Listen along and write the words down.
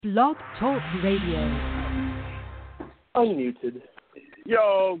Blog Talk Radio. Unmuted.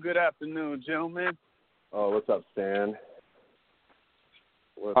 Yo, good afternoon, gentlemen. Oh, what's up, Stan?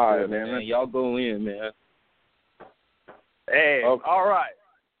 What's good, man? Y'all go in, man. Hey, okay. All right.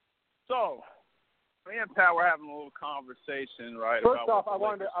 So, me and Pat were having a little conversation, right? First about off, I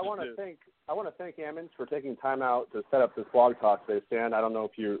want to thank Ammons for taking time out to set up this blog talk today, Stan. I don't know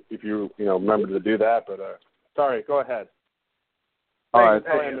if you remember to do that, but sorry. Go ahead. All right.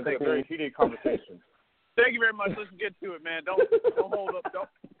 It's a very heated conversation. Thank you very much. Let's get to it, man. Don't hold up.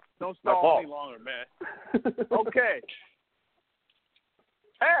 Don't stall any longer, man. Okay.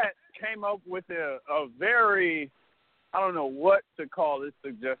 Pat came up with a very, I don't know what to call this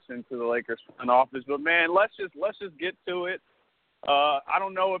suggestion to the Lakers front office, but man, let's just get to it. I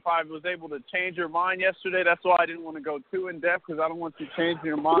don't know if I was able to change your mind yesterday. That's why I didn't want to go too in depth, because I don't want you to change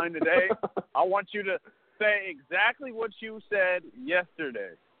your mind today. I want you to say exactly what you said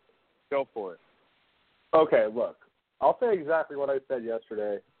yesterday. Go for it. Okay, look, I'll say exactly what I said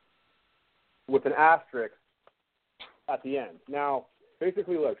yesterday with an asterisk at the end. Now,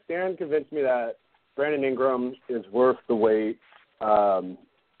 basically, look, Stan convinced me that Brandon Ingram is worth the wait. I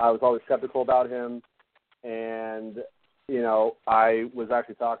was always skeptical about him, and, I was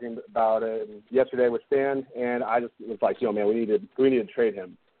actually talking about it yesterday with Stan, and I just was like, man, we need to trade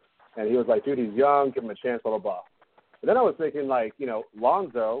him. And he was like, dude, he's young, give him a chance, blah, blah, blah. But then I was thinking,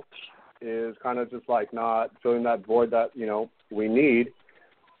 Lonzo is kind of just not filling that void that, we need,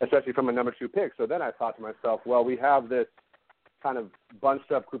 especially from a number 2 pick. So then I thought to myself, well, we have this kind of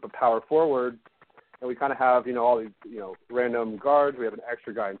bunched up group of power forwards, and we kind of have, all these, random guards. We have an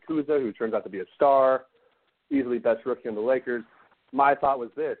extra guy in Kuzma who turns out to be a star, easily best rookie in the Lakers. My thought was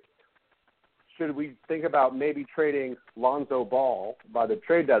this: should we think about maybe trading Lonzo Ball by the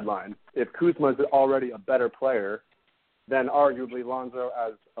trade deadline if Kuzma is already a better player than arguably Lonzo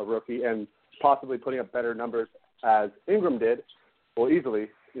as a rookie, and possibly putting up better numbers as Ingram did, well, easily,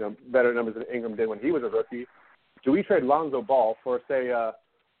 better numbers than Ingram did when he was a rookie? Do we trade Lonzo Ball for, say, a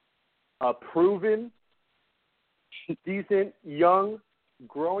proven, decent, young,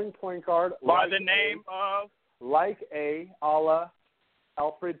 growing point guard by the name of, like a la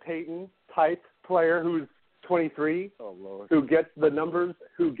Alfred Payton type player who's 23, who gets the numbers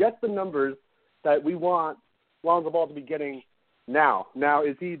that we want Lonzo Ball to be getting now? Now,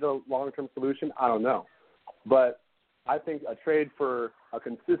 is he the long-term solution? I don't know, but I think a trade for a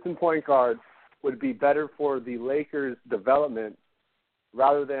consistent point guard would be better for the Lakers' development,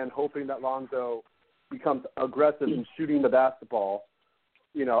 rather than hoping that Lonzo becomes aggressive in shooting the basketball.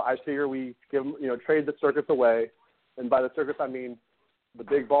 I figure we give him, trade the circus away, and by the circus I mean the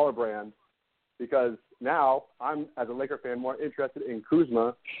big baller brand, because now I'm, as a Laker fan, more interested in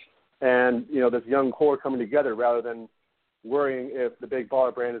Kuzma and, this young core coming together, rather than worrying if the big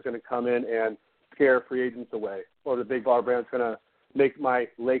baller brand is going to come in and scare free agents away, or the big baller brand is going to make my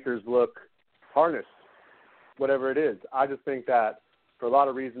Lakers look tarnished, whatever it is. I just think that for a lot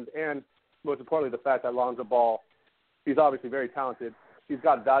of reasons, and most importantly, the fact that Lonzo Ball, he's obviously very talented. He's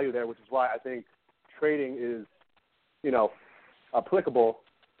got value there, which is why I think trading is, applicable.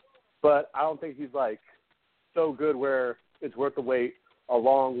 But I don't think he's, so good where it's worth the wait,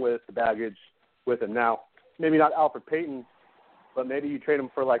 along with the baggage with him. Now, maybe not Alfred Payton, but maybe you trade him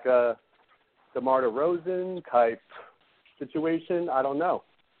for, a DeMar DeRozan type situation. I don't know.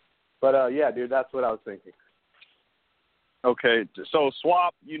 But, yeah, dude, that's what I was thinking. Okay, so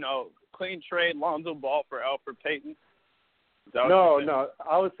swap, clean trade Lonzo Ball for Alfred Payton? No.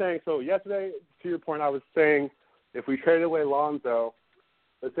 I was saying, so yesterday, to your point, I was saying if we traded away Lonzo,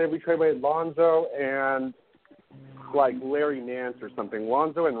 let's say we trade away Lonzo and, Larry Nance or something,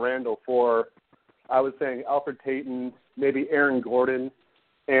 Lonzo and Randall for, I was saying Alfred Payton, maybe Aaron Gordon,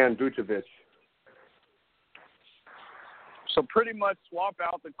 and Vucevic. So pretty much swap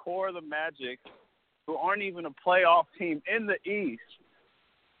out the core of the Magic, who aren't even a playoff team in the East,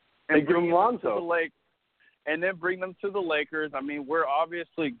 and give them Lonzo. And then bring them to the Lakers. I mean, we're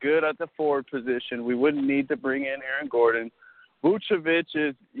obviously good at the forward position. We wouldn't need to bring in Aaron Gordon. Vucevic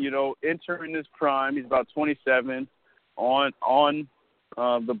is, entering his prime. He's about 27 on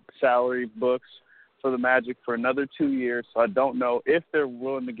the salary books for the Magic for another 2 years. So I don't know if they're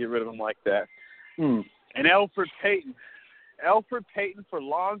willing to get rid of him like that. And Alfred Payton for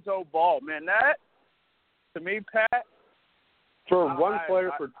Lonzo Ball. Man, that, to me, Pat, for one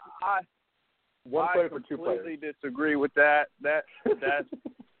player for two players. I completely disagree with that. That's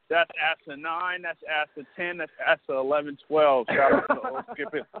ASA 9, that's ASA 10, that's ASA 11, 12. Shout out to old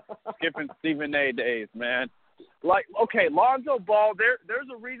skipping Stephen A. days, man. Lonzo Ball, there's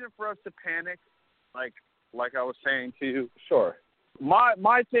a reason for us to panic, like I was saying to you. Sure.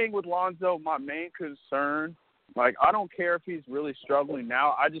 my thing with Lonzo, my main concern, like, I don't care if he's really struggling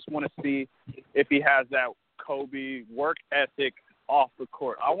now. I just want to see if he has that Kobe work ethic off the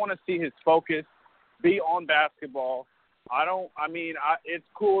court. I want to see his focus be on basketball. It's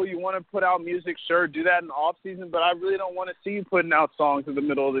cool. You want to put out music, sure, do that in the off season, but I really don't want to see you putting out songs in the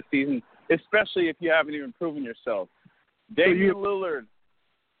middle of the season, especially if you haven't even proven yourself. Damian Lillard.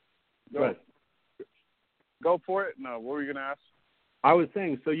 Go for it. No, what were you going to ask? I was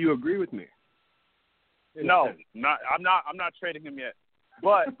saying, so you agree with me? No, I'm not trading him yet.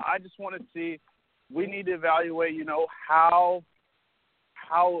 But I just want to see. We need to evaluate. How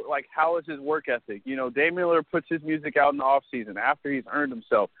is his work ethic? Damian Lillard puts his music out in the off season after he's earned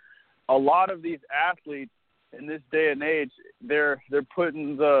himself. A lot of these athletes in this day and age, they're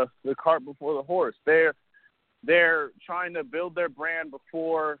putting the cart before the horse. They're trying to build their brand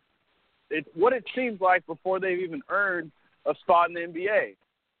before what it seems like before they've even earned a spot in the NBA.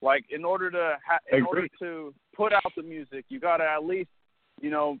 Like, in order to put out the music, you got to at least,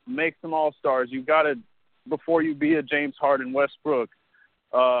 make some All-Stars. You got to, before you be a James Harden, Westbrook,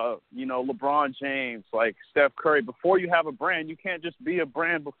 LeBron James, like Steph Curry, before you have a brand, you can't just be a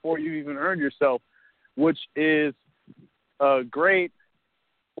brand before you even earn yourself, which is great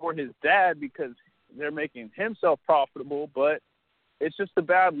for his dad because they're making himself profitable, but it's just a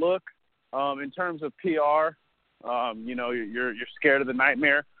bad look in terms of PR. You're scared of the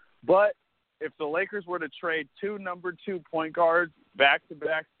nightmare. But if the Lakers were to trade 2 number 2 point guards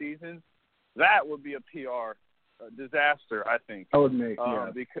back-to-back seasons, that would be a PR disaster, I think. I would make,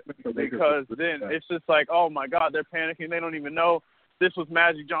 because then it's just like, oh, my God, they're panicking. They don't even know this was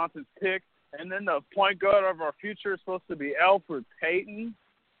Magic Johnson's pick. And then the point guard of our future is supposed to be Elfrid Payton.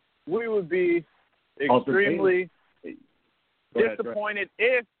 We would be extremely disappointed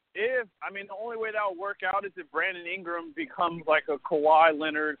if the only way that would work out is if Brandon Ingram becomes like a Kawhi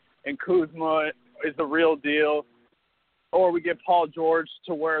Leonard and Kuzma is the real deal, or we get Paul George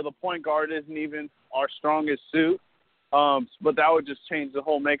to where the point guard isn't even our strongest suit. But that would just change the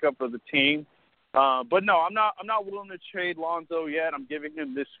whole makeup of the team. But no, I'm not willing to trade Lonzo yet. I'm giving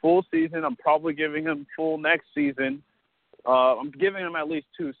him this full season. I'm probably giving him full next season. I'm giving him at least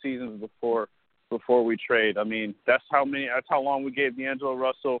 2 seasons before we trade. I mean, that's how long we gave D'Angelo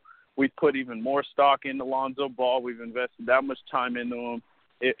Russell. We've put even more stock into Lonzo Ball. We've invested that much time into him.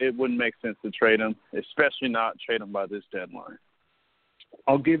 It wouldn't make sense to trade him, especially not trade him by this deadline.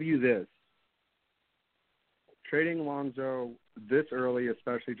 I'll give you this. Trading Lonzo this early,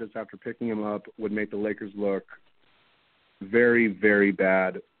 especially just after picking him up, would make the Lakers look very, very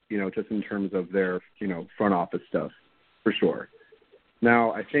bad, just in terms of their, front office stuff, for sure.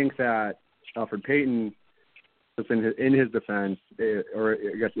 Now, I think that Elfrid Payton, just in his defense, or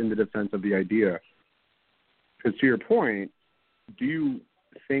I guess in the defense of the idea, because to your point, do you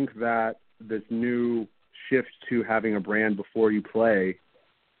think that this new shift to having a brand before you play,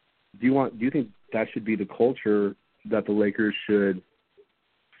 do you think that should be the culture that the Lakers should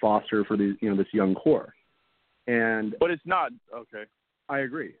foster for the this young core? But it's not. Okay. I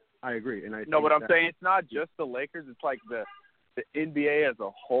agree. And I'm saying it's not just the Lakers. It's like the NBA as a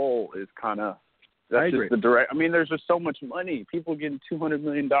whole is kind of. That's just the direct. I mean, there's just so much money. People getting $200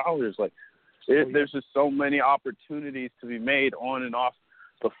 million. There's just so many opportunities to be made on and off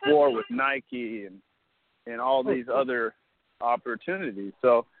the floor with Nike and all these other opportunities.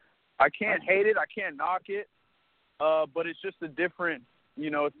 So I can't hate it. I can't knock it. But it's just a different,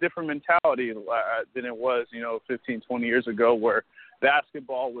 it's different mentality than it was, 15, 20 years ago, where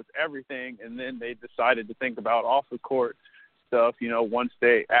basketball was everything, and then they decided to think about off the court stuff. Once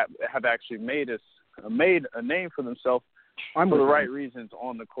they have actually made a name for themselves for the right reasons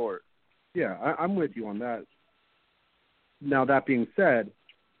on the court. Yeah, I'm with you on that. Now, that being said,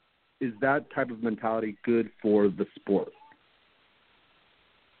 is that type of mentality good for the sport?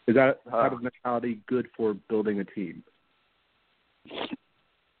 Is that type of mentality good for building a team?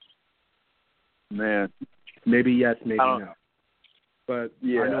 Man. Maybe yes, maybe no. But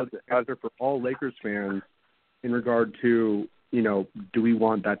yeah, I know the answer for all Lakers fans in regard to, do we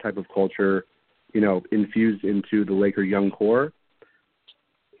want that type of culture, infused into the Laker young core?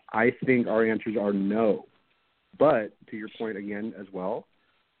 I think our answers are no. But to your point again as well,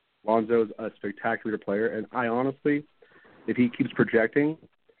 Lonzo's a spectacular player, and I honestly, if he keeps projecting,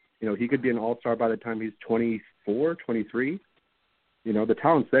 he could be an all-star by the time he's 24, 23. The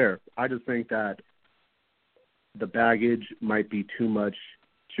talent's there. I just think that the baggage might be too much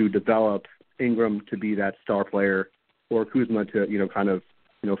to develop Ingram to be that star player, or Kuzma to,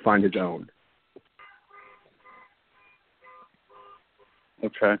 find his own.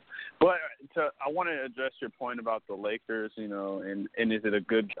 Okay. But I want to address your point about the Lakers, and is it a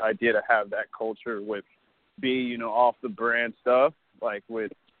good idea to have that culture with off the brand stuff, like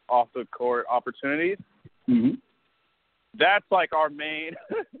with off the court opportunities? Mm-hmm. That's like our main.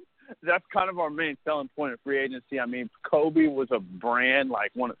 That's kind of our main selling point of free agency. I mean, Kobe was a brand,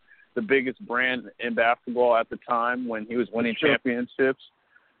 like one of the biggest brands in basketball at the time when he was winning championships.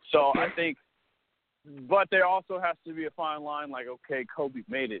 So I think, but there also has to be a fine line. Like, okay, Kobe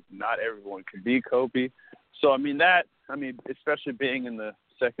made it. Not everyone can be Kobe. So especially being in the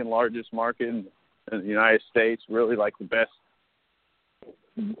second largest market in the United States, really like the best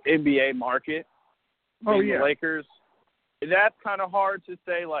NBA market. Oh yeah, the Lakers. That's kind of hard to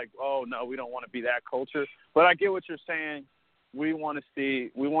say, like, oh, no, we don't want to be that culture. But I get what you're saying. We want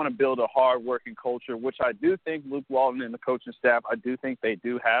to build a hard-working culture, which I do think Luke Walton and the coaching staff, I do think they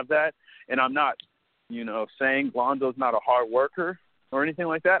do have that. And I'm not, saying Lonzo's not a hard worker or anything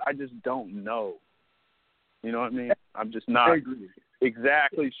like that. I just don't know. You know what I mean? I'm just not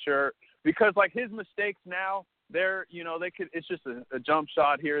exactly sure. Because, like, his mistakes now, they're, it's just a jump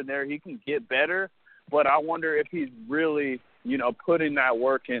shot here and there. He can get better. But I wonder if he's really, putting that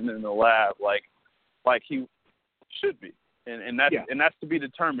work in the lab like he should be. And that's to be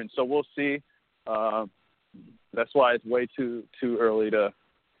determined. So we'll see. That's why it's way too early to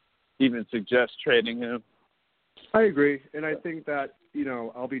even suggest trading him. I agree, and I think that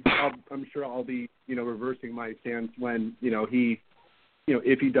I'm sure I'll be reversing my stance when he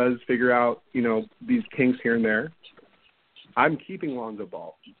if he does figure out these kinks here and there. I'm keeping Lonzo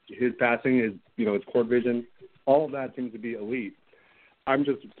Ball. His passing is his court vision, all of that seems to be elite. I'm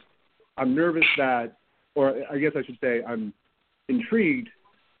nervous that, or I guess I should say, I'm intrigued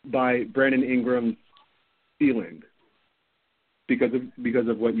by Brandon Ingram's ceiling because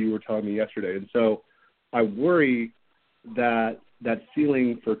of what you were telling me yesterday, and so I worry that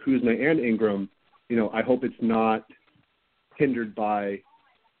ceiling for Kuzma and Ingram, I hope it's not hindered by,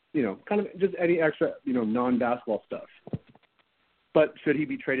 kind of just any extra, non-basketball stuff. But should he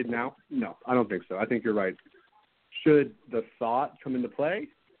be traded now? No, I don't think so. I think you're right. Should the thought come into play?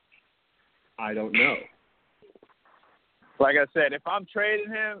 I don't know. Like I said, if I'm trading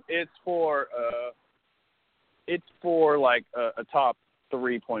him, it's for like a top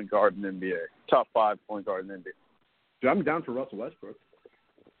 3 point guard in the NBA, top 5 point guard in the NBA. Dude, I'm down for Russell Westbrook.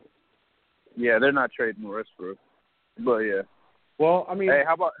 Yeah, they're not trading Westbrook, but yeah. Well, I mean, hey,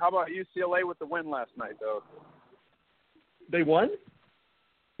 how about UCLA with the win last night though? They won?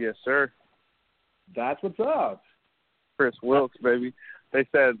 Yes, sir. That's what's up. Chris Wilkes, baby. They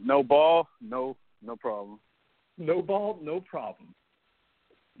said no ball, no problem. No ball, no problem.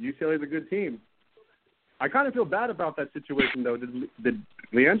 UCLA's a good team. I kind of feel bad about that situation, though. Did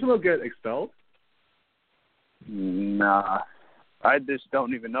LiAngelo get expelled? Nah. I just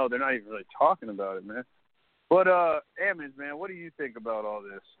don't even know. They're not even really talking about it, man. But, Ammons, man, what do you think about all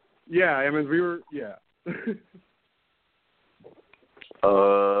this? Yeah, Ammons, yeah.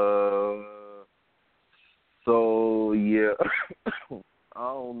 So yeah, I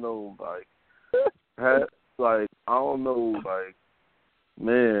don't know,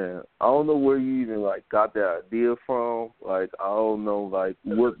 man, I don't know where you even got that idea from. I don't know,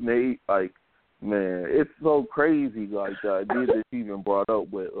 what made, man, it's so crazy, the idea that you even brought up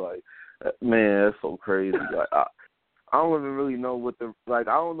with, man, it's so crazy. I don't even really know what I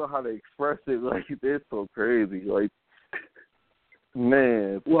don't know how to express it. It's so crazy.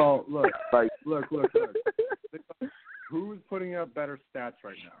 Man. Well, look. Look. Who's putting up better stats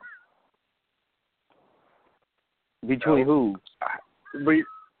right now? Between who?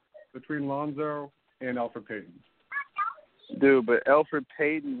 Between Lonzo and Elfrid Payton. Dude, but Elfrid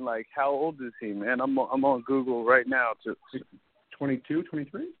Payton, how old is he, man? I'm on Google right now. 22,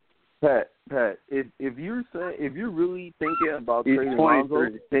 23? Pat, if you're really thinking about He's trading 23.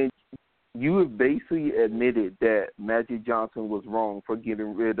 Lonzo, then you have basically admitted that Magic Johnson was wrong for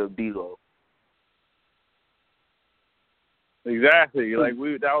getting rid of D'Lo. Exactly.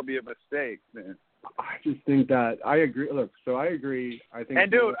 That would be a mistake, man. I just think that I agree. Look, so I agree. I think.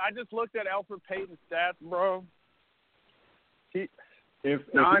 And dude, I just looked at Elfrid Payton's stats, bro. If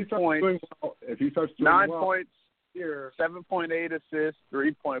he starts doing well, 9 points here, 7.8 assists,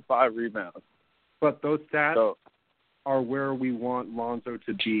 3.5 rebounds. But those stats are where we want Lonzo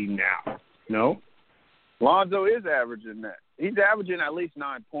to be now. No? Lonzo is averaging that. He's averaging at least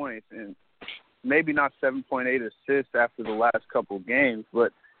 9 points and maybe not 7.8 assists after the last couple of games.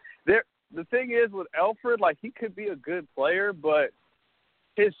 But the thing is with Elfrid, he could be a good player, but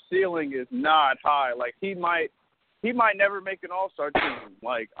his ceiling is not high. He might never make an All-Star team.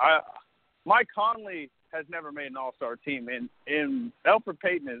 Mike Conley has never made an All-Star team, and Elfrid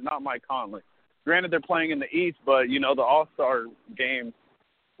Payton is not Mike Conley. Granted, they're playing in the East, but, you know, the All-Star game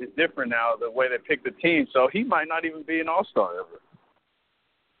is different now, the way they pick the team. So he might not even be an All-Star ever.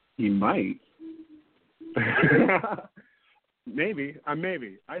 He might. Maybe.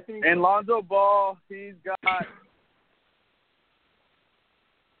 Maybe. I think. And Lonzo Ball, he's got –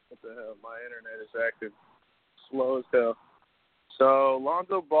 what the hell? My internet is acting slow as hell. So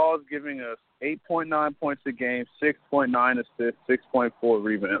Lonzo Ball is giving us 8.9 points a game, 6.9 assists, 6.4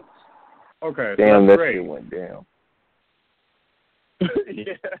 rebounds. Okay. Damn, that great. shit went down.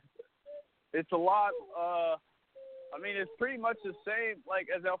 Yeah. It's a lot. I mean, it's pretty much the same like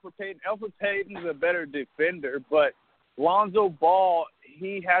as Elfrid Payton. Elfrid Payton's a better defender, but Lonzo Ball,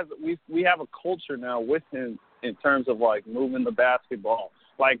 we have a culture now with him in terms of like moving the basketball.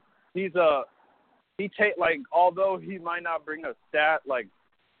 Like although he might not bring a stat like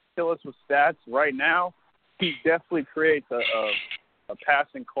kill us with stats right now, he definitely creates a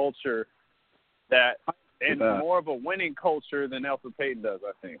passing culture that and more of a winning culture than Elfrid Payton does,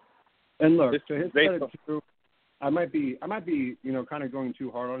 I think. And look, to his credit too, I might be, you know, kind of going too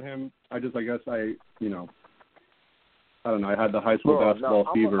hard on him. I don't know. I had the high school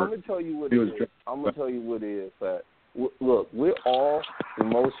basketball fever. I'm gonna tell you what it is. I'm gonna tell you what it is. That look, we're all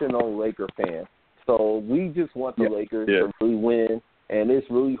emotional Laker fans, so we just want the Lakers to really win, and it's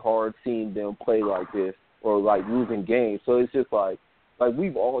really hard seeing them play like this or like losing games. So it's just like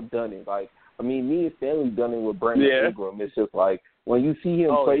we've all done it. Like, I mean, me and Stanley done it with Brandon Ingram. It's just like when you see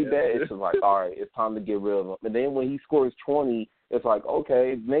him play that, it's just like, all right, it's time to get rid of him. And then when he scores 20, it's like,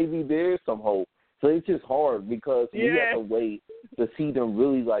 okay, maybe there's some hope. So it's just hard because we have to wait to see them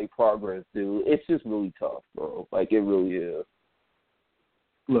really, like, progress, dude. It's just really tough, bro. Like, it really is.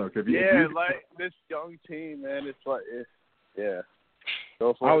 Look, if like this young team, man, it's like,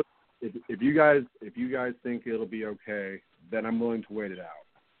 Go for it. If you guys think it'll be okay, then I'm willing to wait it out.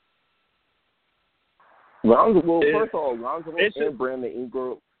 First of all, Lonzo and Brandon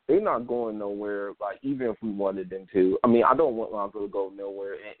Ingram, they're not going nowhere, like, even if we wanted them to. I mean, I don't want Lonzo to go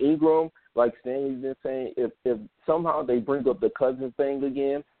nowhere. And Ingram, like Stanley's been saying, if somehow they bring up the Cousins thing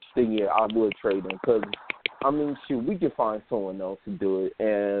again, then, yeah, I would trade them. Because, I mean, shoot, we can find someone else to do it.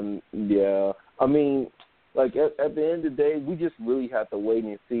 And, yeah, I mean, like, at the end of the day, we just really have to wait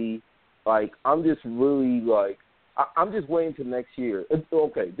and see. Like, I'm just really, like, I'm just waiting till next year.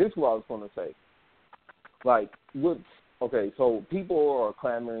 Okay, this is what I was going to say. Like, so people are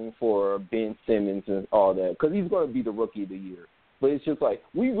clamoring for Ben Simmons and all that because he's going to be the Rookie of the Year. But it's just like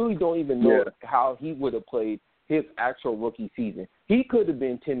we really don't even know how he would have played his actual rookie season. He could have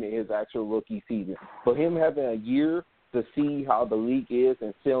been timid his actual rookie season. But him having a year to see how the league is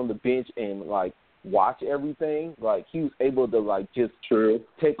and sit on the bench and, like, watch everything, like, he was able to, like, just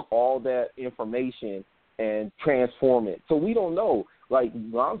take all that information and transform it. So we don't know. Like,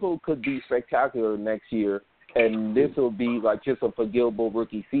 Lonzo could be spectacular next year, and this will be, like, just a forgivable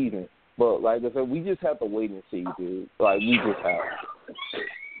rookie season. But, like I said, we just have to wait and see, dude. Like, we just have.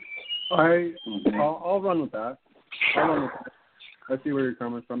 I'll run with that. I see where you're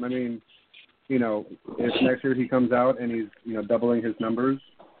coming from. I mean, you know, if next year he comes out and he's, you know, doubling his numbers,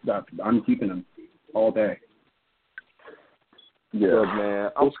 I'm keeping him all day. Yeah, look,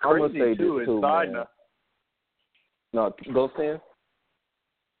 man. I'm going to say this, too, man. No, go, Stan.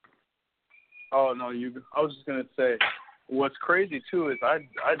 Oh, no, I was just going to say, what's crazy, too, is I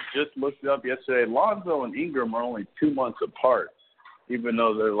just looked it up yesterday. Lonzo and Ingram are only 2 months apart, even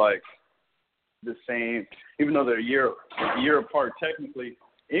though they're, like, the same. Even though they're a year apart, technically.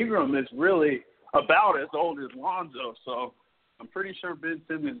 Ingram is really about as old as Lonzo, so I'm pretty sure Ben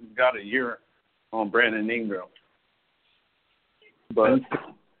Simmons has got a year on Brandon Ingram. But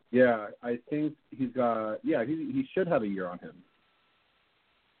yeah, I think he's got – he should have a year on him.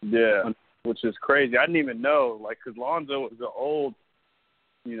 Yeah. Which is crazy. I didn't even know, like, because Lonzo was an old,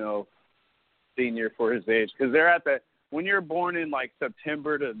 you know, senior for his age. Because they're at that – when you're born in, like,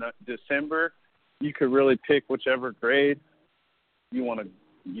 September to December, you could really pick whichever grade you want to,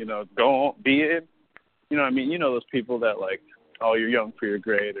 you know, go on, be in. You know what I mean? You know those people that, like, oh, you're young for your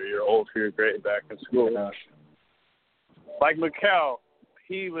grade or you're old for your grade back in school. Yeah. Like Mikal,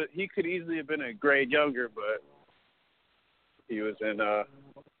 he could easily have been a grade younger, but he was in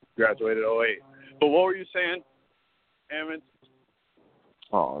graduated 08. But what were you saying, Ammon?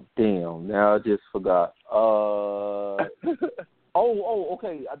 Oh, damn. Now I just forgot.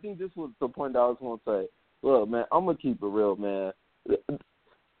 Okay. I think this was the point that I was going to say. Look, man, I'm going to keep it real, man.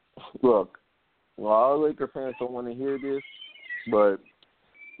 Look, a lot of Laker fans don't want to hear this, but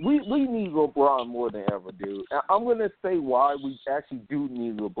we need LeBron more than ever, dude. I'm going to say why we actually do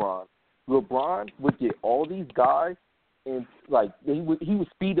need LeBron. LeBron would get all these guys, and like he would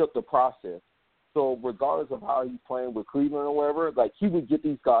speed up the process. So regardless of how he's playing with Cleveland or whatever, like he would get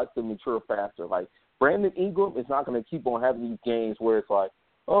these guys to mature faster. Like Brandon Ingram is not going to keep on having these games where it's like,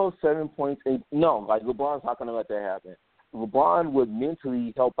 7 points. No, like LeBron's not going to let that happen. LeBron would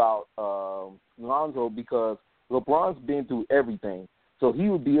mentally help out Lonzo because LeBron's been through everything. So he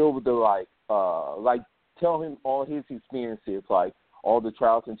would be able to like tell him all his experiences, like all the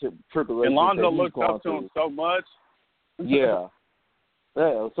trials and tribulations. And Lonzo that he's looked gone up to through. him so much. Yeah.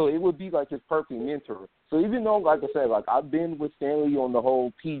 Yeah, so it would be like his perfect mentor. So even though, like I said, like I've been with Stanley on the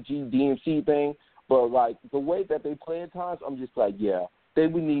whole PG DMC thing, but like the way that they play at times, I'm just like, yeah, they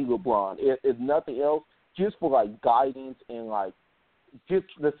would need LeBron. If nothing else, just for like guidance and like just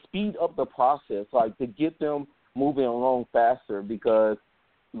to speed up the process, like to get them moving along faster, because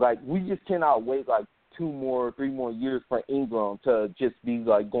like we just cannot wait like 2 more, 3 more years for Ingram to just be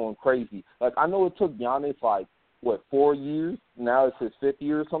like going crazy. Like I know it took Giannis like 4 years? Now it's his 5th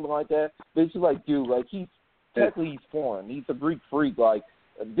year or something like that. But it's just like, dude, like he's foreign. He's a Greek freak. Like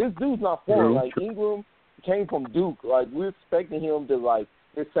this dude's not foreign. Like Ingram came from Duke. Like we're expecting him to like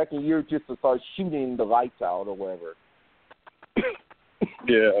his 2nd year just to start shooting the lights out or whatever.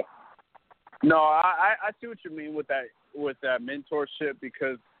 Yeah. No, I see what you mean with that mentorship,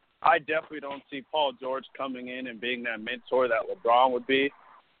 because I definitely don't see Paul George coming in and being that mentor that LeBron would be.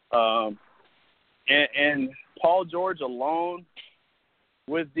 And Paul George alone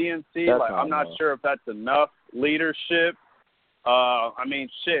with DMC, like I'm not sure if that's enough leadership. I mean,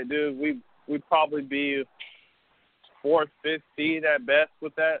 shit, dude, we'd probably be 4th, 5th seed at best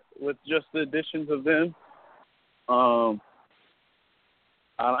with just the additions of them.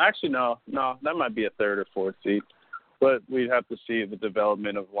 Actually, no, that might be a 3rd or 4th seed, but we'd have to see the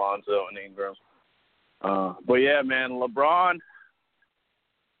development of Lonzo and Ingram. But yeah, man, LeBron,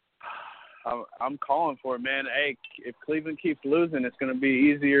 I'm calling for it, man. Hey, if Cleveland keeps losing, it's going to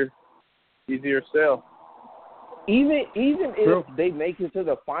be easier sell. Even if they make it to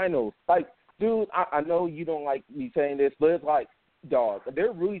the finals, like, dude, I know you don't like me saying this, but it's like, dog,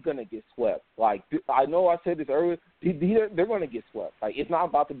 they're really going to get swept. Like, I know I said this earlier, they're going to get swept. Like, it's not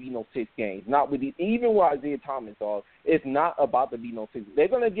about to be no 6 games. Not with even with Isaiah Thomas, dog, it's not about to be no 6. They're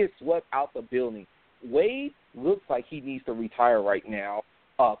going to get swept out the building. Wade looks like he needs to retire right now.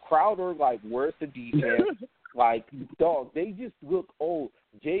 Crowder, like, where's the defense? Like, dog, they just look old.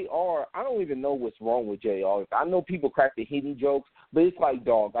 JR, I don't even know what's wrong with JR. I know people crack the hitting jokes, but it's like,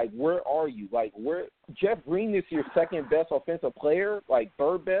 dog, like, where are you? Like, where Jeff Green is your 2nd best offensive player, like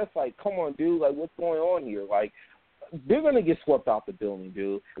 3rd best? Like, come on, dude. Like, what's going on here? Like, they're going to get swept out the building,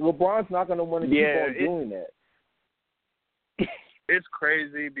 dude. LeBron's not going to want to keep on doing that. It's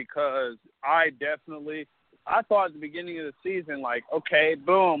crazy because I thought at the beginning of the season, like, okay,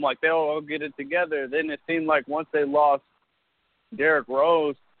 boom, like they'll all get it together. Then it seemed like once they lost Derrick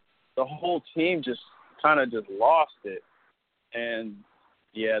Rose, the whole team just kind of just lost it. And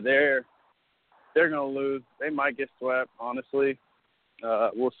yeah, they're gonna lose. They might get swept, honestly.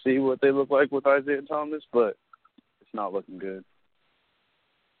 We'll see what they look like with Isaiah Thomas, but it's not looking good.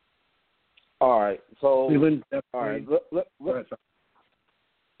 All right, so all right,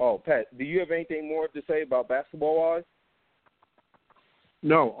 Oh, Pat, do you have anything more to say about basketball-wise?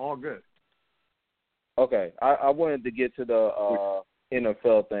 No, all good. Okay, I wanted to get to the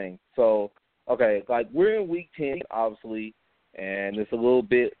NFL thing. So, okay, like we're in week 10, obviously, and it's a little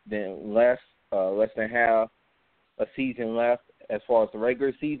bit less than half a season left as far as the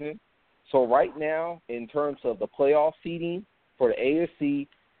regular season. So right now, in terms of the playoff seeding for the AFC,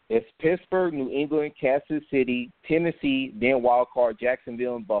 it's Pittsburgh, New England, Kansas City, Tennessee, then wild card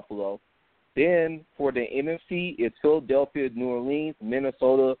Jacksonville and Buffalo. Then for the NFC, it's Philadelphia, New Orleans,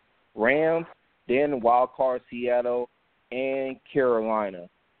 Minnesota, Rams, then wild card Seattle and Carolina.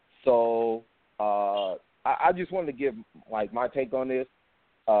 So I just wanted to give like my take on this.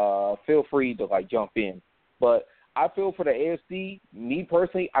 Feel free to like jump in, but I feel for the AFC, me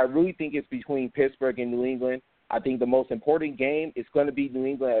personally, I really think it's between Pittsburgh and New England. I think the most important game is going to be New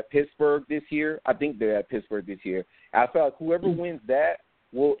England at Pittsburgh this year. I think they're at Pittsburgh this year. I feel like whoever wins that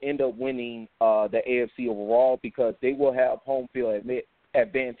will end up winning the AFC overall because they will have home field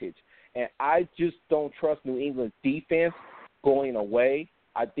advantage. And I just don't trust New England's defense going away.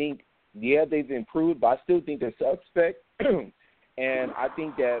 I think, yeah, they've improved, but I still think they're suspect. And I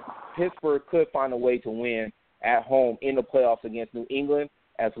think that Pittsburgh could find a way to win at home in the playoffs against New England,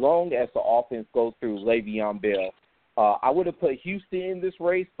 as long as the offense goes through Le'Veon Bell. I would have put Houston in this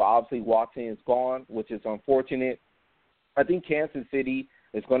race, but obviously Watson is gone, which is unfortunate. I think Kansas City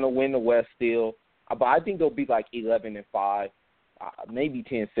is going to win the West still, but I think they'll be like 11-5. maybe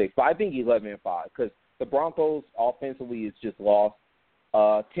 10-6, but I think 11-5 because the Broncos offensively is just lost.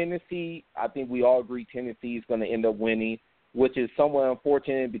 Tennessee, I think we all agree Tennessee is going to end up winning, which is somewhat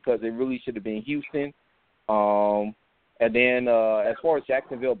unfortunate because it really should have been Houston. And then as far as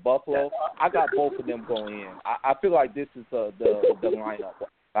Jacksonville, Buffalo, I got both of them going in. I feel like this is the lineup.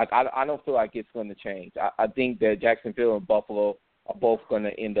 Like I don't feel like it's going to change. I think that Jacksonville and Buffalo are both going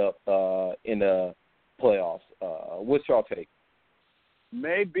to end up in the playoffs. What's your take?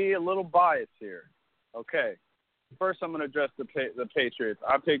 May be a little biased here. Okay. First, I'm going to address the Patriots.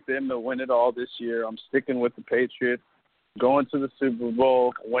 I picked them to win it all this year. I'm sticking with the Patriots, going to the Super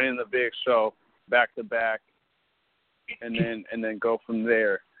Bowl, winning the big show back to back, and then go from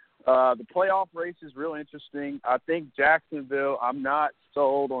there. The playoff race is real interesting. I think Jacksonville, I'm not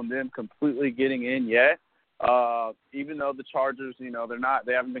sold on them completely getting in yet. Even though the Chargers, they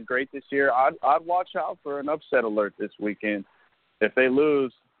haven't been great this year. I'd watch out for an upset alert this weekend. If they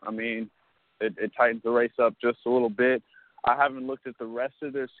lose, I mean, it tightens the race up just a little bit. I haven't looked at the rest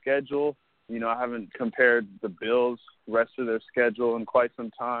of their schedule. I haven't compared the Bills' rest of their schedule in quite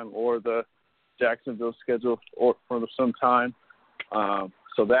some time, or the Jacksonville schedule for some time.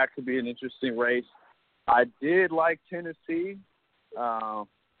 So that could be an interesting race. I did like Tennessee,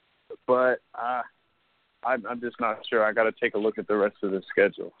 but I'm just not sure. I got to take a look at the rest of the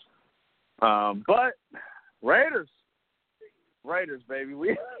schedule. But Raiders, baby,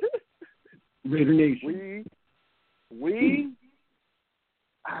 Raider Nation.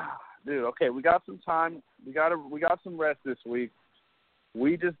 Dude, okay, we got some time. We got some rest this week.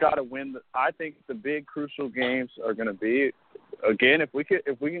 We just got to win. I think the big crucial games are going to be, again, if we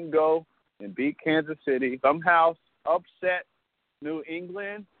can go and beat Kansas City, somehow upset New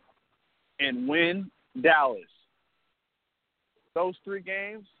England, and win Dallas. Those three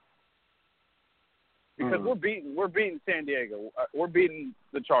games, because we're beating San Diego. We're beating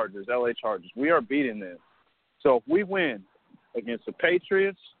the Chargers, LA Chargers. We are beating them. So if we win against the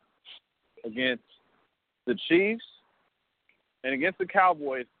Patriots, against the Chiefs, and against the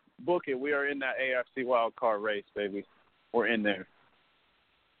Cowboys, book it. We are in that AFC wild card race, baby. We're in there.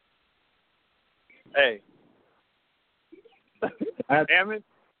 Hey. Damn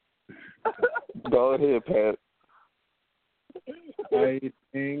Go ahead, Pat. I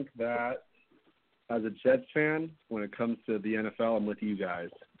think that as a Jets fan, when it comes to the NFL, I'm with you guys.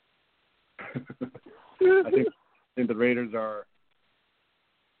 I think the Raiders are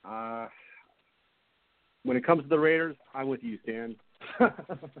when it comes to the Raiders, I'm with you, Stan.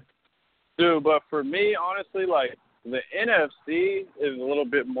 Dude, but for me, honestly, like, the NFC is a little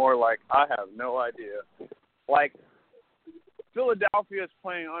bit more like, I have no idea. Like, Philadelphia is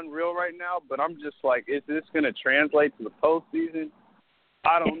playing unreal right now, but I'm just like, is this going to translate to the postseason?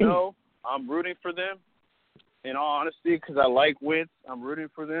 I don't know. I'm rooting for them, in all honesty, because I like Wentz. I'm rooting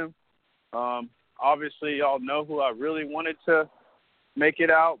for them. Obviously, y'all know who I really wanted to make it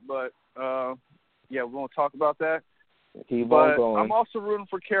out, but, yeah, we won't talk about that. Keep on going. I'm also rooting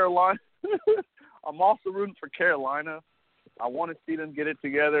for Carolina. I want to see them get it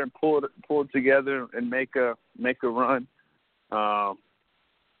together and pull it together and make a run.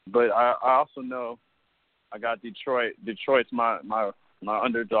 But I also know I got Detroit. Detroit's my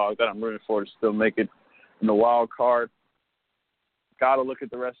underdog that I'm rooting for to still make it in the wild card. Got to look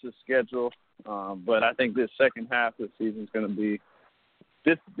at the rest of the schedule. But I think this second half of the season is going to be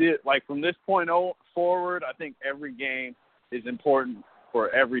like from this point forward. I think every game is important for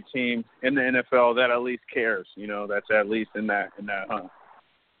every team in the NFL that at least cares. That's at least in that hunt.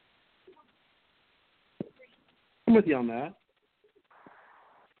 I'm with you on that.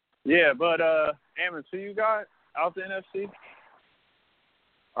 Yeah, but Amos, who you got out the NFC?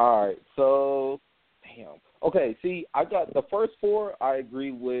 All right, so okay. See, I got the first four. I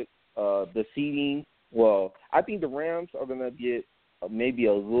agree with the seeding. Well, I think the Rams are gonna get maybe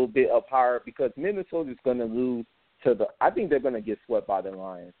a little bit up higher because Minnesota's gonna lose to the. I think they're gonna get swept by the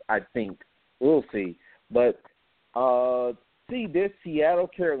Lions. I think we'll see, but see this Seattle,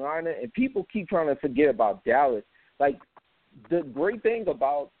 Carolina, and people keep trying to forget about Dallas. Like, the great thing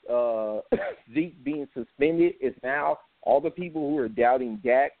about Zeke being suspended is now all the people who are doubting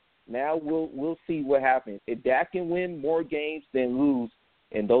Dak, now we'll see what happens. If Dak can win more games than lose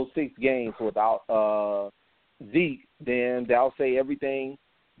in those 6 games without Zeke, then they'll say everything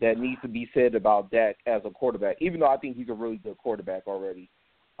that needs to be said about Dak as a quarterback, even though I think he's a really good quarterback already.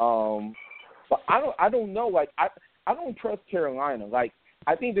 But I don't know. Like, I don't trust Carolina. Like,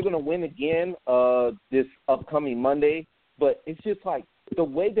 I think they're going to win again this upcoming Monday. But it's just like the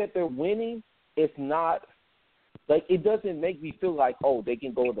way that they're winning is not like, it doesn't make me feel like, oh, they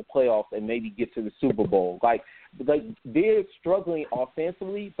can go to the playoffs and maybe get to the Super Bowl. Like they're struggling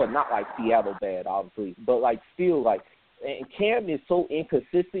offensively, but not like Seattle bad, obviously. But, like, still, like, and Cam is so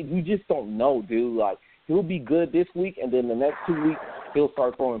inconsistent, you just don't know, dude. Like, he'll be good this week, and then the next 2 weeks he'll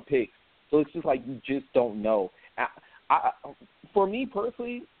start throwing picks. So it's just like you just don't know. For me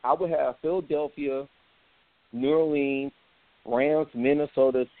personally, I would have Philadelphia, New Orleans, Rams,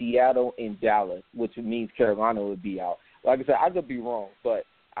 Minnesota, Seattle, and Dallas, which means Carolina would be out. Like I said, I could be wrong, but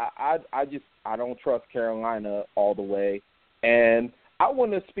I don't trust Carolina all the way. And I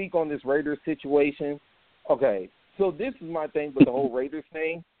want to speak on this Raiders situation. Okay, so this is my thing with the whole Raiders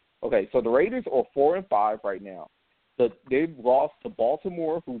thing. Okay, so the Raiders are 4-5 right now. They've lost to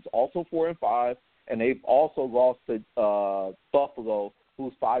Baltimore, who's also 4-5, and they've also lost to Buffalo,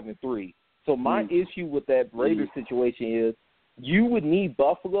 who's 5-3. So my issue with that Raiders situation is you would need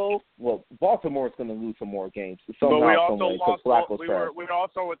Buffalo. Well, Baltimore's going to lose some more games. But we also lost. We're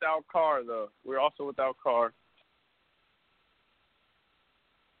also without Carr, though. We're also without Carr.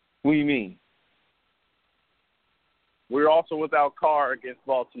 What do you mean? We're also without Carr against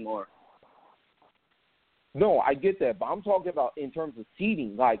Baltimore. No, I get that, but I'm talking about in terms of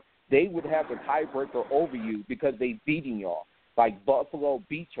seeding. Like, they would have the tiebreaker over you because they've beaten y'all. Like, Buffalo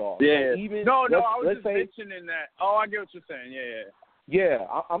beat y'all. Yeah. So even, I was just mentioning that. Oh, I get what you're saying. Yeah,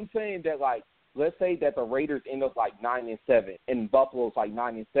 I'm saying that, like, let's say that the Raiders end up like 9-7 and Buffalo's like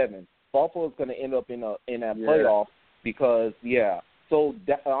 9-7. Buffalo's going to end up in that playoff because, So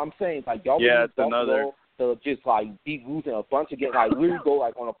I'm saying, like, y'all would need Buffalo to just, like, be losing a bunch of games. Like, literally go,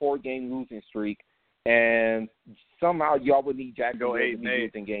 like, on a 4-game losing streak. And somehow y'all would need Jacksonville to be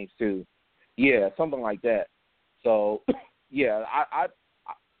losing games too. Yeah, something like that. So, yeah, I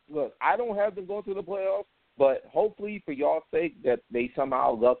look, I don't have them go to the playoffs, but hopefully for y'all's sake that they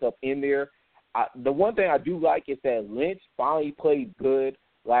somehow luck up in there. The one thing I do like is that Lynch finally played good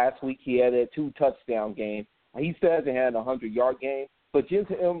last week. He had a 2-touchdown game. He still hasn't had a 100-yard game, but just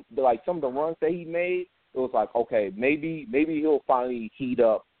him, like some of the runs that he made, it was like, okay, maybe he'll finally heat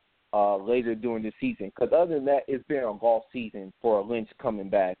up later during the season. Because other than that, it's been a golf season for Lynch coming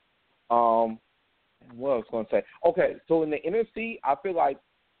back. What I was going to say? Okay, so in the NFC, I feel like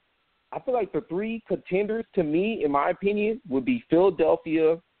the 3 contenders to me, in my opinion, would be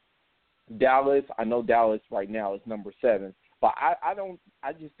Philadelphia, Dallas. I know Dallas right now is number 7, but I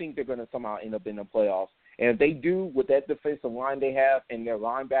just think they're going to somehow end up in the playoffs. And if they do, with that defensive line they have and their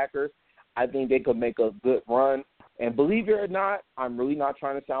linebackers, I think they could make a good run. And believe it or not, I'm really not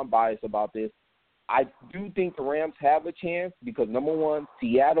trying to sound biased about this. I do think the Rams have a chance because, number one,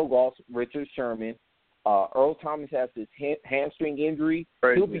 Seattle lost Richard Sherman. Earl Thomas has this hamstring injury.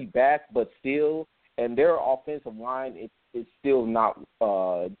 Crazy. He'll be back, but still, and their offensive line is still not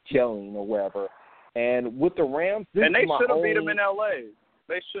gelling or whatever. And with the Rams, they should have beat them in L.A.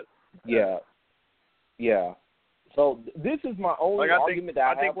 They should. Yeah. So this is my only argument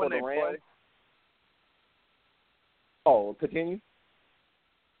that I have for the Rams. Oh, continue?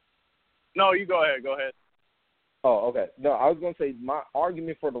 No, you go ahead. Oh, okay. No, I was going to say my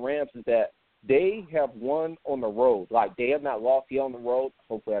argument for the Rams is that they have won on the road. Like, they have not lost yet on the road.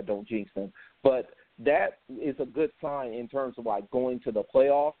 Hopefully I don't jinx them. But that is a good sign in terms of, like, going to the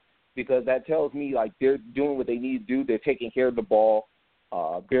playoffs because that tells me, like, they're doing what they need to do. They're taking care of the ball,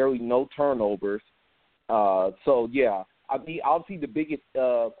 barely no turnovers. So, yeah, I mean, obviously the biggest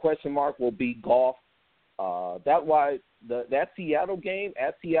question mark will be Goff. That's why that Seattle game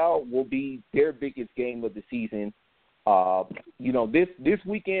at Seattle will be their biggest game of the season. This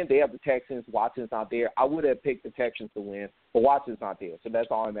weekend they have the Texans. Watson's not there. I would have picked the Texans to win, but Watson's not there, so that's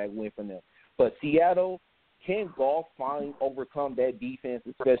all I'm at win for them. But Seattle, can Goff finally overcome that defense,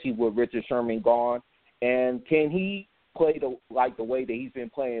 especially with Richard Sherman gone? And can he play the way that he's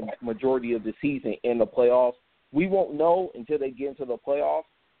been playing majority of the season in the playoffs? We won't know until they get into the playoffs,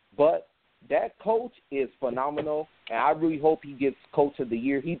 but that coach is phenomenal, and I really hope he gets Coach of the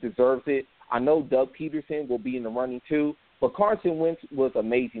Year. He deserves it. I know Doug Peterson will be in the running too, but Carson Wentz was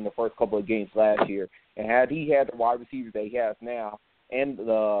amazing the first couple of games last year. And had he had the wide receivers that he has now and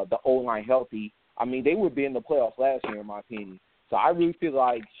the O-line healthy, I mean, they would be in the playoffs last year, in my opinion. So I really feel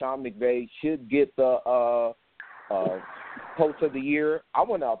like Sean McVay should get the Coach of the Year. I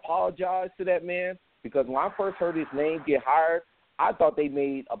want to apologize to that man because when I first heard his name get hired, I thought they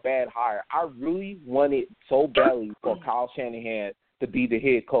made a bad hire. I really wanted so badly for Kyle Shanahan to be the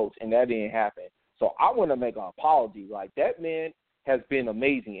head coach, and that didn't happen. So I want to make an apology. Like, that man has been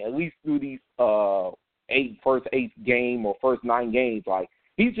amazing, at least through these first 8 game or first 9 games. Like,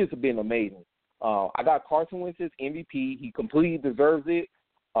 he's just been amazing. I got Carson Wentz as MVP. He completely deserves it.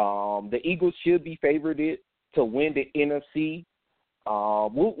 The Eagles should be favored to win the NFC.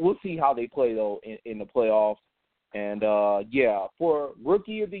 We'll see how they play, though, in the playoffs. And, for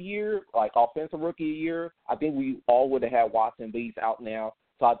Rookie of the Year, like Offensive Rookie of the Year, I think we all would have had Watson, but he's out now.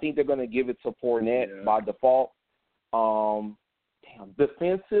 So I think they're going to give it to Fournette by default.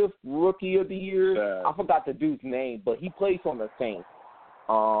 Defensive Rookie of the Year, I forgot the dude's name, but he plays on the Saints.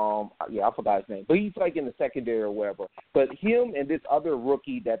 I forgot his name, but he's like in the secondary or whatever. But him and this other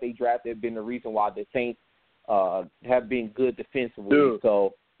rookie that they drafted have been the reason why the Saints have been good defensively. Dude.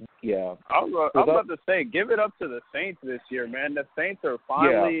 So, yeah. I was about to say, give it up to the Saints this year, man. The Saints are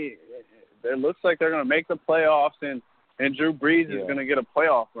finally it looks like they're going to make the playoffs, and Drew Brees is going to get a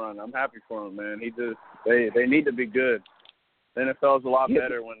playoff run. I'm happy for him, man. They need to be good. The NFL is a lot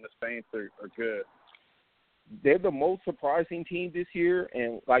better when the Saints are good. They're the most surprising team this year,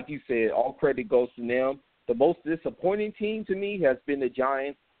 and like you said, all credit goes to them. The most disappointing team to me has been the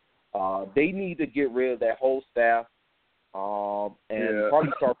Giants. They need to get rid of that whole staff and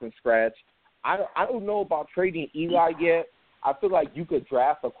probably start from scratch. I don't know about trading Eli yet. I feel like you could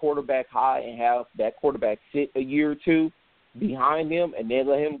draft a quarterback high and have that quarterback sit a year or two behind him and then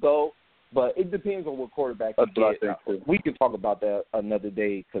let him go. But it depends on what quarterback you get. We can talk about that another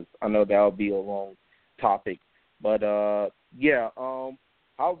day because I know that will be a long topic. But, how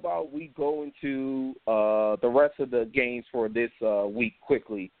about we go into the rest of the games for this week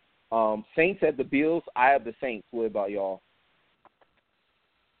quickly. Saints at the Bills. I have the Saints. What about y'all?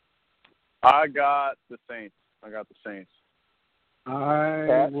 I got the Saints.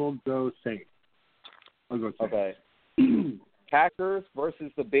 I will go Saints. I'll go Saints. Okay. Packers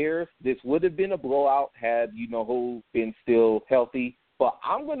versus the Bears. This would have been a blowout had who been still healthy. But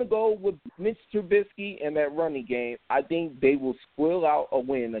I'm going to go with Mitch Trubisky and that running game. I think they will squill out a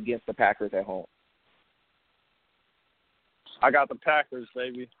win against the Packers at home. I got the Packers,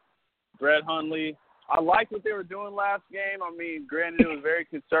 baby. Brett Hundley. I liked what they were doing last game. I mean, granted, it was very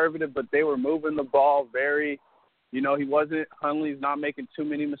conservative, but they were moving the ball very Hundley's not making too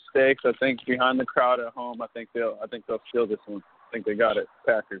many mistakes. I think behind the crowd at home, I think they'll steal this one. I think they got it.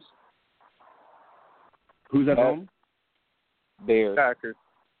 Packers. Who's at home? Bears. Packers.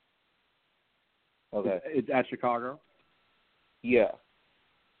 Okay. It's at Chicago? Yeah.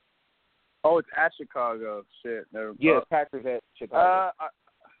 Oh, it's at Chicago. Shit. Packers at Chicago.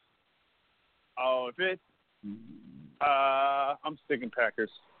 If it's I'm sticking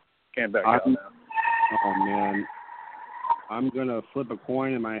Packers. Can't back out now. Oh, man. I'm going to flip a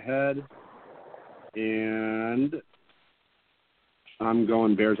coin in my head, and I'm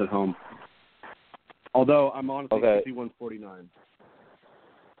going Bears at home. Although I'm honestly 51-49.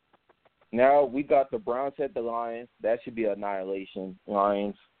 Now we got the Browns at the Lions. That should be annihilation.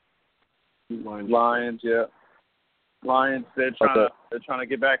 Lions, yeah. Lions. They're trying to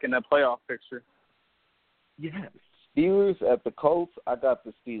get back in that playoff picture. Yes. Steelers at the Colts. I got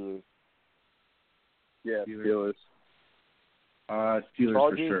the Steelers. Yeah, Steelers. Steelers Chargers,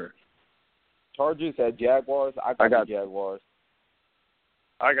 for sure. Chargers at Jaguars. I got the Jaguars.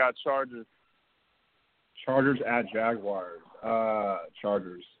 I got Chargers. Chargers at Jaguars.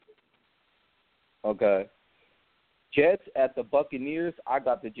 Chargers. Okay. Jets at the Buccaneers. I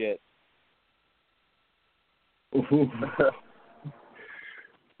got the Jets. That's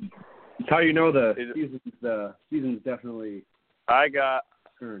how you know the season's definitely. I got.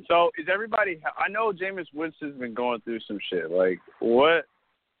 Turned. So is everybody? I know Jameis Winston's been going through some shit. Like what?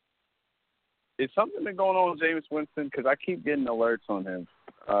 Is something been going on with Jameis Winston? Because I keep getting alerts on him.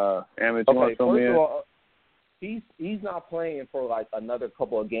 Amit, you want to fill me in? First of all, he's not playing for like another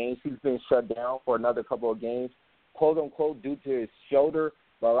couple of games. He's been shut down for another couple of games, quote unquote, due to his shoulder.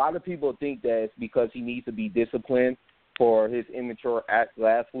 But a lot of people think that it's because he needs to be disciplined for his immature act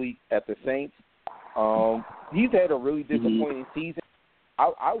last week at the Saints. He's had a really disappointing season.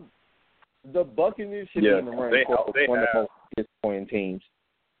 The Buccaneers should be in the running for one of the most disappointing teams.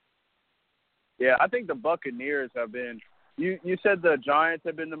 Yeah, I think the Buccaneers have been. You said the Giants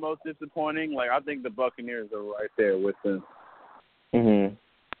have been the most disappointing. Like I think the Buccaneers are right there with them. Mhm.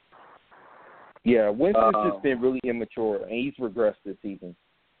 Yeah, Winston's just been really immature, and he's regressed this season.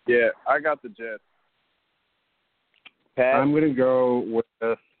 Yeah, I got the Jets. Pat? I'm gonna go with.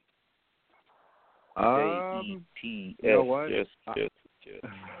 J-E-T-S. You know what? Just.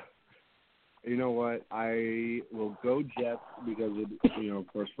 You know what? I will go Jets because of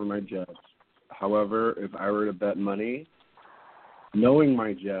course, for my Jets. However, if I were to bet money, knowing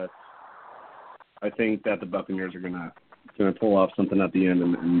my Jets, I think that the Buccaneers are gonna pull off something at the end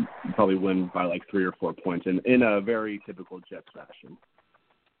and probably win by like 3 or 4 points in a very typical Jets fashion.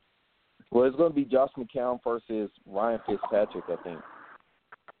 Well, it's going to be Josh McCown versus Ryan Fitzpatrick, I think.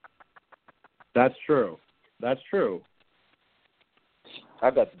 That's true. That's true. I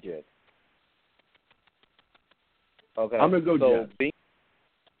got the Jets. Okay. I'm gonna go Jets.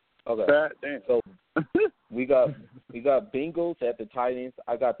 Okay. Damn. So we got Bengals at the Titans.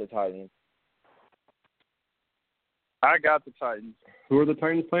 I got the Titans. I got the Titans. Who are the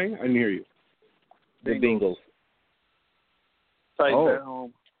Titans playing? I didn't hear you. The Bengals. Titans at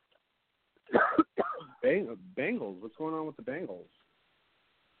home. Bengals. What's going on with the Bengals?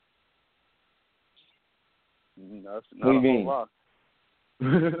 That's What do you not a mean? whole lot.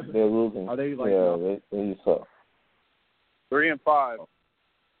 They're losing. Are they like? Yeah, they suck. 3-5.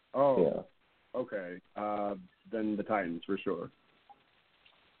 Oh. Yeah. Okay. Then the Titans for sure.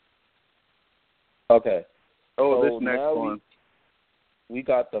 Okay. Oh, So this next now one. We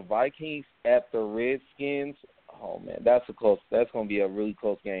got the Vikings at the Redskins. Oh man, that's gonna be a really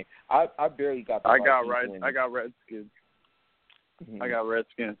close game. I barely got the Vikings winning. I got Redskins. Mm-hmm. I got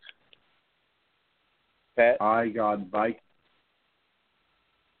Redskins. Pat? I got Vikings.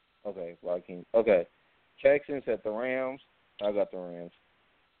 Okay, Vikings. Okay. Texans at the Rams. I got the Rams.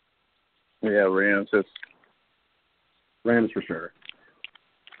 Yeah, Rams. Rams for sure.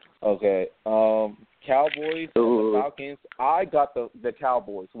 Okay. Cowboys and the Falcons. I got the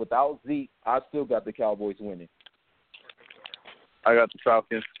Cowboys. Without Zeke, I still got the Cowboys winning. I got the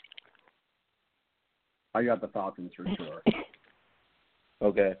Falcons. I got the Falcons for sure.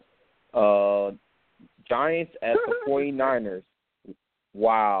 Okay. Giants at the 49ers.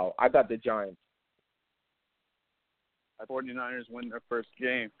 Wow. I got the Giants. The 49ers win their first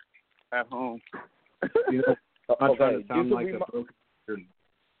game at home. You know, I'm trying Okay. to sound like a broken.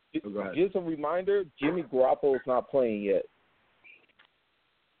 Oh, go ahead. Just a reminder, Jimmy Garoppolo's not playing yet.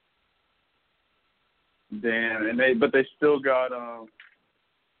 Damn, but they still got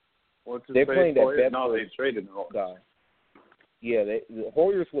what's his They're face? playing that Hoyer? Bedford No, they traded him. guy. Yeah, the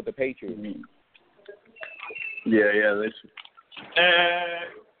Hoyer's with the Patriots. Mm-hmm. Yeah,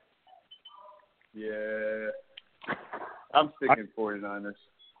 yeah. I'm sticking 49ers.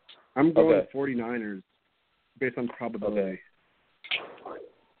 I'm going with 49ers based on probability. Okay.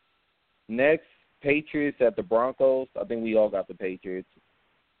 Next, Patriots at the Broncos. I think we all got the Patriots.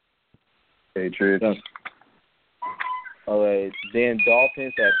 Patriots. Okay, then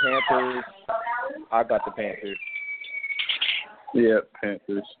Dolphins at Panthers. I got the Panthers. Yeah,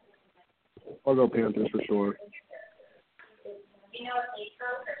 Panthers. I'll go Panthers for sure.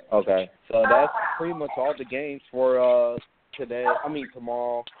 Okay, so that's pretty much all the games for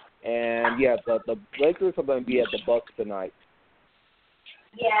tomorrow. And yeah, the Lakers are going to be at the Bucks tonight.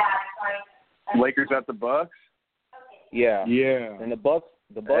 Lakers at the Bucks. Yeah. Yeah. And the Bucks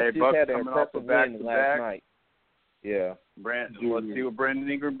just had an impressive win last night. Yeah. Let's see what Brandon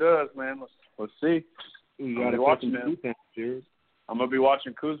Ingram does, man. Let's see. You got to watch him. I'm gonna be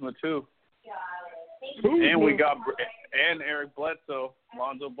watching Kuzma too. And we got Eric Bledsoe.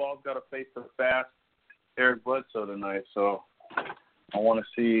 Lonzo Ball's got to face the fast Eric Bledsoe tonight, so I want to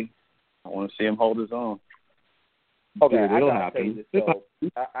see him hold his own. Okay, Dude, I it'll gotta happen. say this though.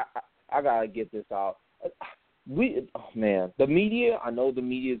 I gotta get this out. The media. I know the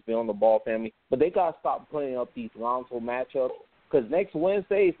media's been on the Ball family, but they gotta stop playing up these Lonzo matchups because next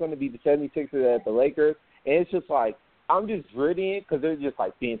Wednesday it's going to be the 76ers at the Lakers, and it's just like I'm just dreading it because they're just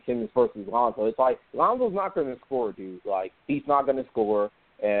like Ben Simmons versus Lonzo. It's like Lonzo's not going to score, dude. Like he's not going to score.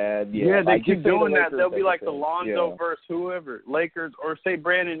 And they keep doing that. They'll be like the Lonzo Lonzo versus whoever, Lakers, or say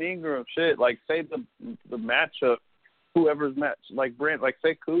Brandon Ingram. Shit, like say the matchup, whoever's match, like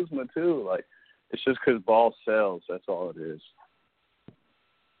say Kuzma too. Like it's just because ball sells. That's all it is.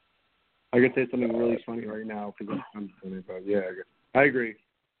 I could say something really funny right now because I'm funny, but yeah, I agree.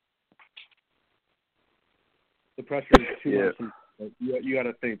 The pressure is too much. You got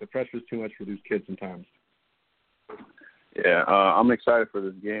to think the pressure is too much for these kids sometimes. Yeah, I'm excited for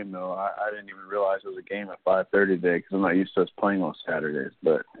this game though. I didn't even realize it was a game at 5:30 today because I'm not used to us playing on Saturdays.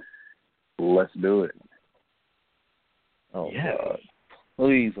 But let's do it. Oh yeah, God.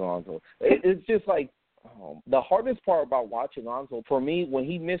 Please, Lonzo. It's just like the hardest part about watching Lonzo for me when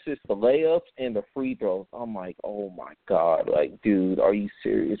he misses the layups and the free throws. I'm like, oh my God, like, dude, are you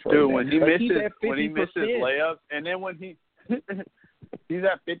serious? Right Dude, now? when he misses layups, and then when he's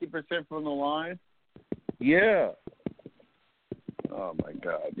at 50% from the line. Yeah. Oh my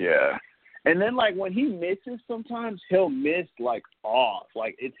God, yeah. And then like when he misses, sometimes he'll miss like off,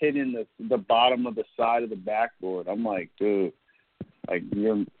 like it's hitting the bottom of the side of the backboard. I'm like, dude, like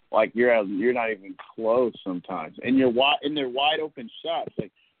you're not even close sometimes, and they're wide open shots.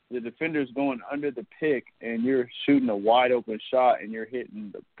 Like the defender's going under the pick, and you're shooting a wide open shot, and you're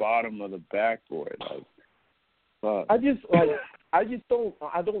hitting the bottom of the backboard. Like I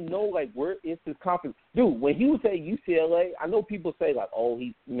don't know, like, where is his confidence? Dude, when he was at UCLA, I know people say, like, oh,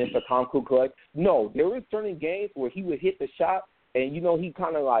 he's Mr. Calm, Cool, Collect. No, there were certain games where he would hit the shot, and, you know, he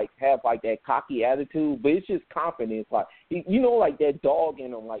kind of, like, have, like, that cocky attitude, but it's just confidence. Like, you know, like, that dog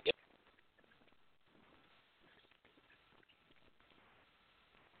in him. Like, if